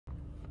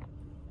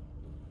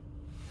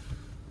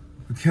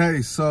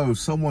Okay, so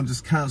someone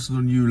just cancelled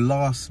on you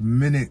last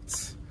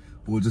minute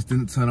or just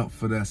didn't turn up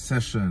for their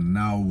session.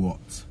 Now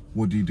what?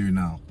 What do you do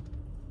now?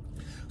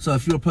 So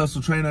if you're a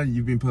personal trainer,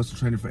 you've been personal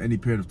training for any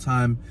period of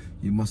time,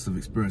 you must have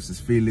experienced this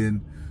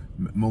feeling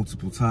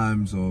multiple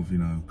times of, you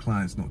know,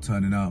 clients not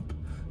turning up.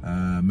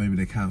 Maybe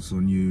they cancel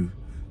on you,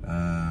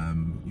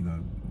 you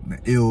know, they're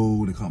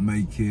ill, they can't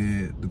make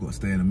it, they've got to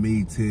stay in a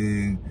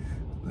meeting,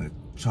 their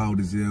child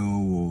is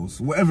ill, or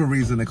for whatever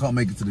reason they can't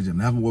make it to the gym.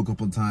 They haven't woke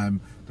up on time,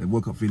 they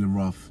woke up feeling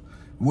rough.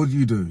 What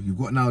do? You've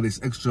got now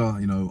this extra,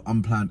 you know,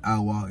 unplanned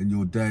hour in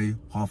your day,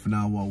 half an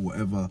hour,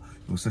 whatever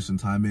your session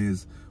time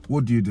is.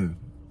 What do you do?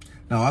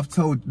 Now I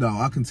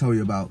can tell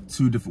you about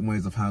two different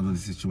ways of handling the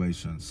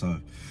situation. So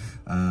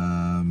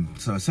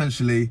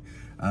essentially,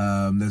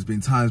 there's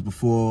been times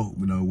before,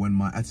 you know, when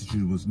my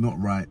attitude was not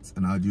right,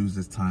 and I'd use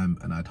this time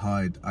and I'd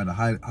either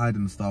hide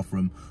in the staff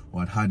room,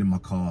 or I'd hide in my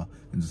car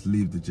and just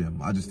leave the gym.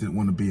 I just didn't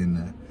want to be in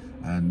there.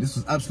 And this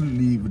was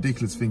absolutely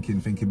ridiculous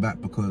thinking back,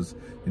 because,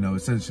 you know,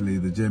 essentially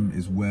the gym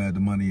is where the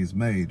money is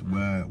made.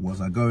 Where was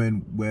I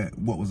going?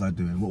 What was I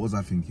doing? What was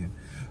I thinking?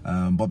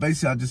 But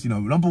basically I just, you know,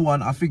 number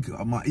one, I think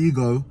my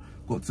ego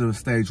got to a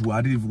stage where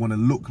I didn't even want to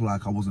look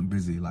like I wasn't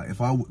busy. Like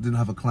if I didn't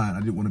have a client, I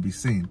didn't want to be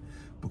seen,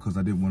 because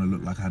I didn't want to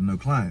look like I had no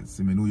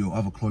clients. I mean, all your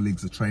other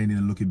colleagues are training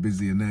and looking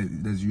busy, and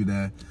there's you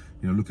there,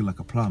 you know, looking like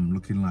a plum,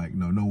 looking like, you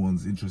know, no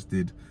one's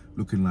interested,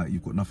 looking like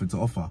you've got nothing to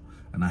offer.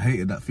 And I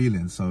hated that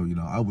feeling. So, you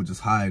know, I would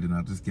just hide and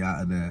I'd just get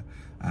out of there.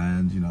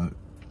 And, you know,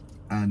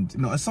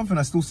 it's something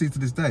I still see to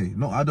this day.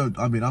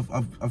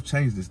 I've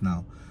changed this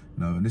now,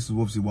 you know, and this is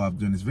obviously why I'm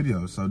doing this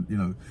video. So, you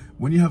know,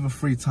 when you have a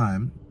free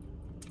time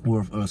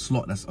or a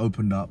slot that's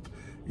opened up,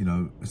 you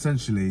know,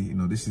 essentially, you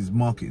know, this is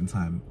marketing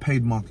time,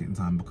 paid marketing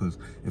time, because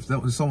if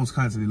someone's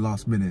cancelling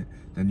last minute,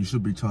 then you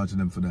should be charging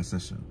them for their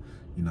session.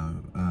 You know,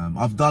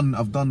 I've done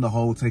the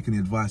whole taking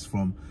the advice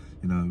from,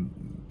 you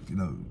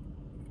know,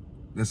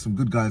 there's some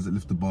good guys that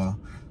lift the bar,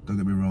 don't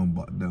get me wrong,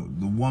 but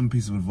the one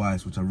piece of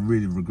advice which I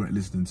really regret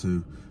listening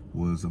to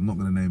was, I'm not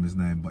going to name his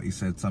name, but he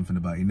said something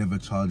about he never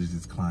charges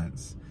his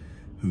clients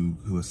who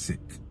are sick,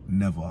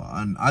 never.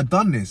 And I'd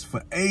done this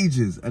for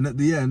ages, and at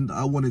the end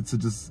I wanted to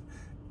just,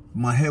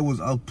 I was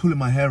pulling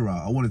my hair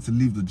out. I wanted to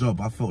leave the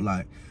job. I felt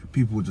like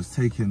people were just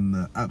taking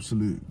the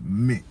absolute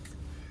mick,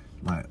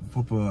 like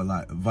proper,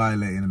 like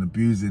violating and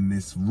abusing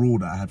this rule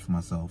that I had for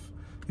myself,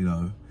 you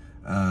know,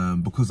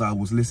 because I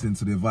was listening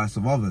to the advice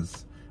of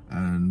others,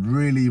 and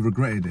really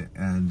regretted it.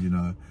 And, you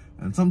know,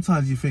 and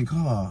sometimes you think,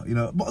 you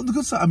know, but on the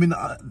good side, I mean,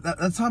 at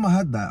the time I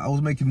had that, I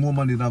was making more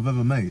money than I've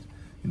ever made,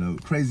 you know,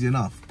 crazy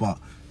enough. But,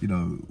 you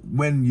know,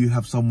 when you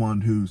have someone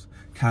who's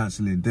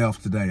cancelling day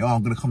after day,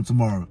 I'm going to come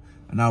tomorrow,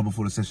 an hour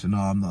before the session, no,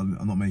 I'm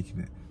not making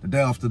it. The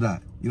day after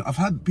that, you know, I've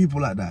had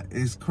people like that.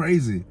 It's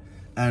crazy.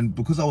 And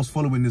because I was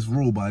following this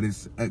rule by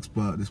this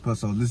expert, this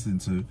person I was listening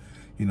to,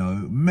 you know,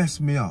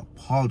 messed me up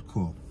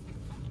hardcore.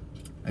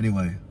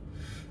 Anyway,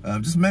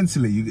 just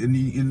mentally,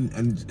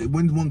 and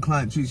when one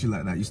client treats you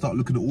like that, you start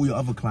looking at all your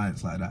other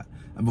clients like that.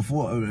 And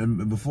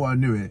before I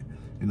knew it,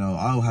 you know,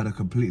 I had a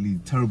completely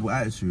terrible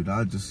attitude.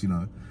 I just, you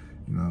know,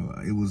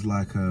 it was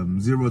like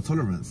zero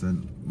tolerance,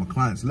 and my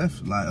clients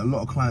left. Like a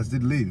lot of clients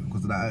did leave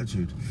because of that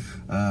attitude.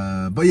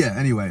 But yeah,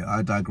 anyway,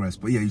 I digress.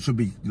 But yeah, you should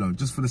be, you know,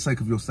 just for the sake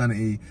of your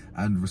sanity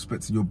and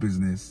respecting your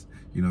business,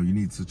 you know, you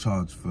need to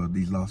charge for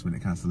these last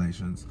minute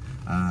cancellations.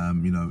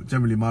 You know,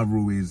 generally my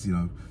rule is, you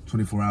know,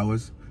 24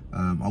 hours.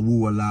 I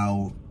will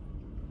allow,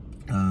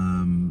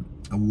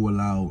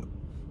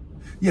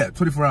 yeah,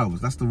 24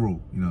 hours. That's the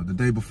rule. You know, the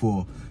day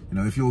before, you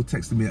know, if you're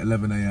texting me at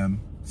 11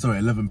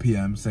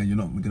 p.m. saying you're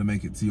not going to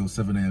make it to your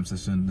 7 a.m.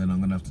 session, then I'm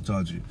going to have to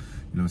charge you,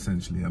 you know,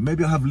 essentially. And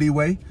maybe I'll have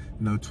leeway,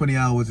 you know, 20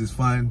 hours is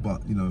fine,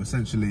 but, you know,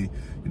 essentially,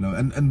 you know,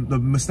 and the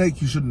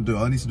mistake you shouldn't do,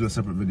 I need to do a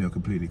separate video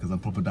completely because I'm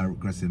proper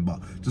digressing, but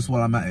just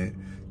while I'm at it,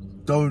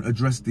 don't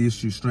address the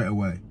issue straight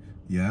away,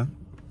 yeah?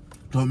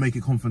 Don't make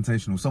it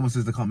confrontational. If someone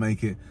says they can't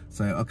make it,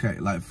 say, okay,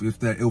 like if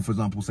they're ill, for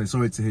example, say,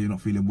 sorry to hear you're not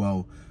feeling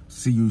well,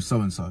 see you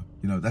so-and-so,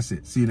 you know, that's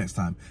it, see you next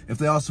time. If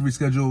they ask to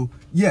reschedule,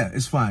 yeah,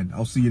 it's fine,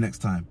 I'll see you next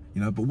time,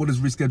 you know, but what does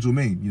reschedule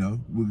mean? You know,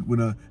 we're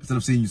gonna, instead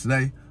of seeing you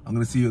today, I'm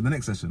gonna see you at the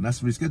next session.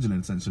 That's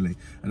rescheduling, essentially.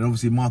 And then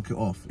obviously mark it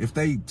off. If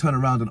they turn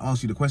around and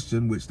ask you the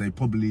question, which they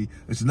probably,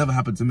 which has never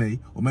happened to me,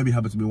 or maybe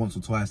happened to me once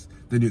or twice,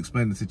 then you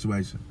explain the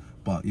situation.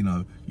 But, you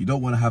know, you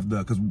don't wanna have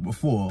because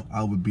before,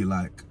 I would be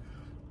like,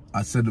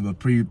 I send them a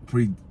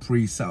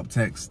pre-set up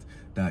text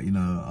that, you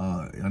know,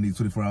 I need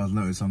 24 hours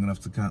notice, so I'm gonna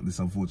have to count this,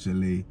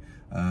 unfortunately.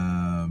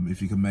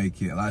 If you can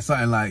make it, like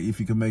something like,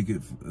 if you can make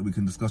it, we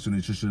can discuss your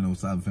nutrition or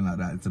something like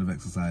that instead of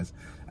exercise.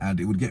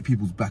 And it would get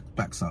people's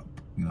backs up.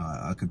 You know,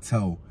 I could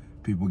tell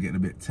people getting a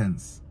bit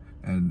tense,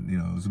 and, you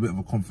know, it was a bit of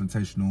a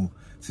confrontational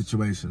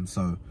situation.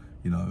 So,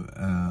 you know,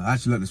 I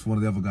actually learned this from one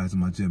of the other guys in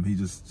my gym. He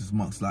just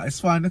marks, like, it's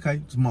fine,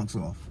 okay, just marks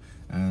it off.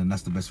 And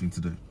that's the best thing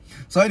to do.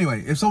 So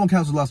anyway, if someone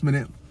cancels last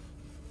minute,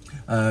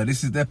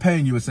 they're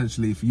paying you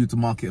essentially for you to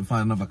market and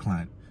find another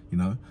client. you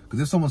know, because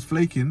if someone's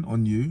flaking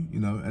on you, you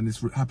know, and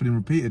it's happening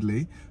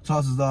repeatedly,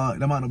 chances are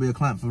they might not be a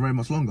client for very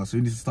much longer. So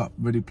you need to start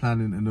really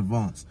planning in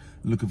advance,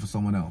 looking for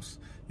someone else.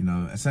 You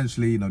know,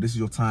 essentially, you know, this is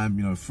your time,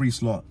 you know, free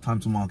slot,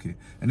 time to market.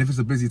 And if it's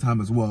a busy time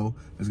as well,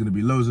 there's going to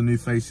be loads of new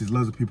faces,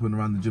 loads of people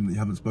around the gym that you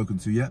haven't spoken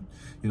to yet.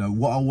 You know,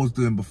 what I was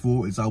doing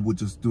before is I would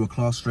just do a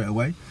class straight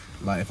away.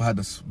 Like if I had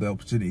the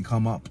opportunity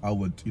come up, I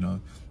would, you know,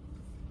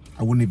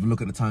 I wouldn't even look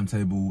at the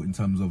timetable in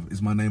terms of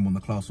is my name on the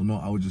class or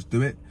not. I would just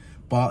do it.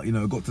 But, you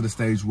know, it got to the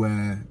stage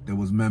where there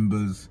was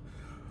members,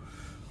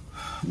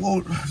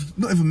 well,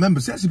 not even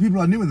members, actually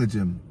people I knew in the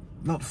gym.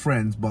 Not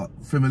friends, but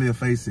familiar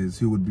faces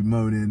who would be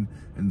moaning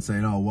and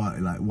saying, oh,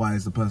 why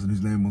is the person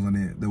whose name was on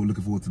it, they were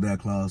looking forward to their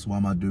class, why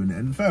am I doing it?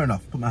 And fair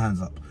enough, put my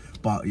hands up.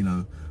 But, you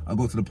know, I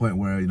got to the point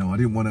where, you know, I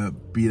didn't want to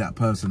be that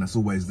person that's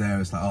always there.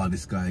 It's like, oh,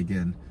 this guy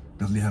again,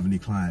 doesn't he have any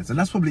clients? And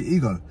that's probably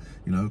ego,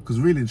 you know, because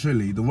really and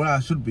truly, the way I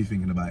should be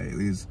thinking about it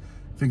is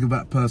think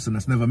about a person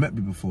that's never met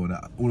me before,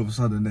 that all of a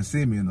sudden they're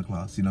seeing me in the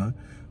class, you know.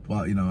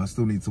 But, you know, I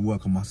still need to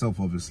work on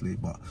myself, obviously.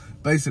 But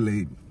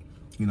basically,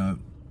 you know,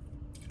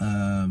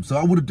 so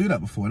I wouldn't do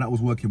that before, and that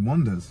was working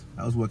wonders.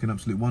 That was working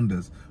absolute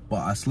wonders.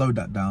 But I slowed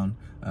that down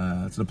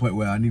to the point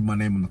where I need my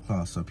name on the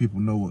class so people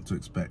know what to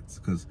expect.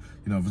 Because,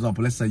 you know, for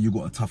example, let's say you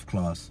got a tough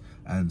class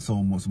and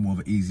someone wants more of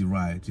an easy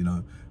ride, you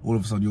know, all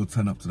of a sudden you'll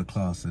turn up to the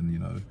class and, you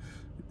know,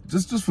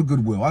 just for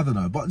goodwill, I don't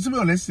know. But to be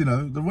honest, you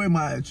know, the way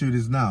my attitude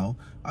is now,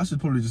 I should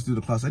probably just do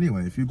the class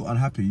anyway. If you got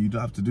unhappy, you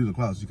don't have to do the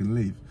class, you can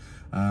leave.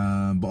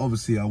 But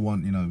obviously I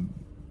want, you know,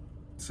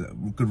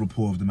 good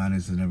rapport with the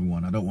managers and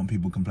everyone. I don't want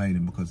people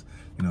complaining, because,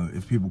 you know,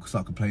 if people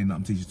start complaining that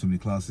I'm teaching too many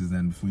classes,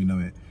 then before you know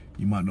it,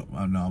 you might not,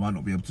 I might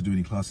not be able to do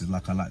any classes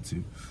like I like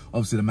to.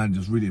 Obviously the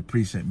managers really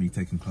appreciate me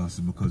taking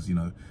classes, because, you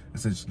know,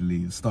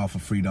 essentially the staff are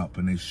freed up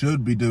and they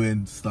should be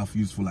doing stuff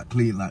useful, like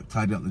clean, like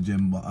tidy up the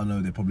gym, but I know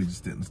they probably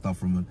just sit in the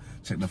staff room and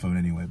check their phone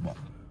anyway. But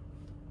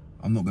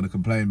I'm not going to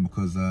complain,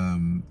 because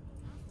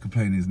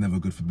complaining is never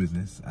good for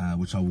business,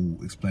 which I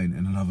will explain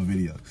in another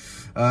video.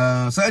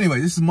 So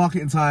anyway, this is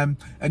marketing time,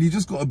 and you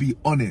just got to be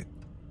on it,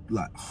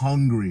 like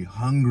hungry,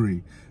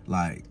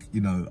 like,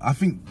 you know, I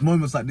think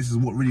moments like this is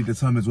what really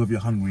determines whether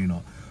you're hungry or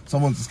not.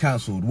 Someone's just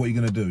cancelled, what are you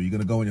going to do? You're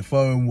going to go on your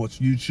phone, watch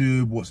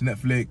YouTube, watch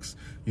Netflix,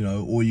 you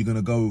know, or you're going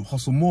to go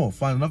hustle more,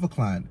 find another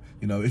client.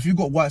 You know, if you've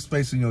got white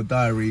space in your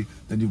diary,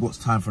 then you've got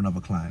time for another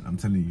client. I'm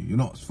telling you, you're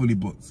not fully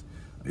booked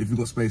if you've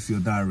got space in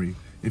your diary.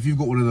 If you've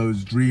got one of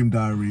those dream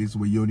diaries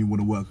where you only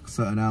want to work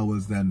certain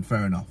hours, then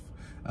fair enough.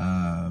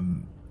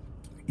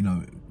 You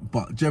know,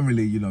 but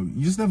generally, you know,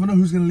 you just never know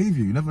who's going to leave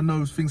you. You never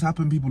know, things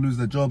happen, people lose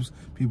their jobs,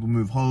 people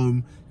move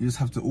home. You just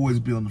have to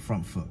always be on the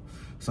front foot.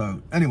 So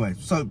anyway,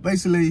 so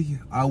basically,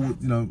 I would,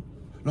 you know,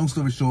 long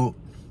story short,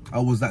 I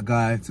was that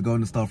guy to go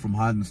in the staff room,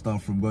 hide in the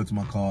staff room, go to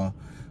my car,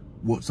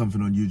 watch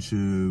something on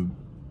YouTube,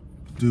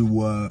 do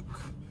work,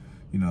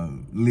 you know,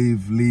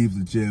 leave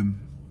the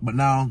gym. But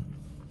now,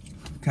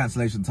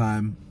 cancellation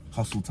time,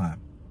 hustle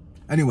time.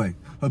 Anyway,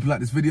 hope you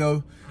like this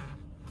video.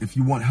 If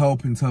you want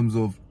help in terms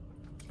of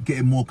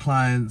getting more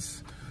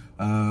clients,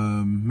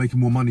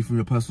 making more money from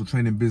your personal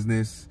training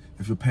business,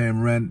 if you're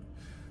paying rent,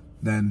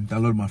 then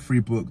download my free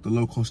book, The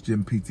Low Cost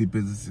Gym PT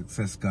Business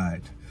Success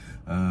Guide.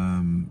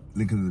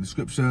 Link in the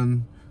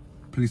description.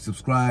 Please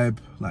subscribe,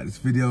 like this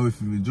video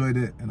if you've enjoyed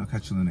it, and I'll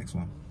catch you on the next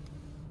one.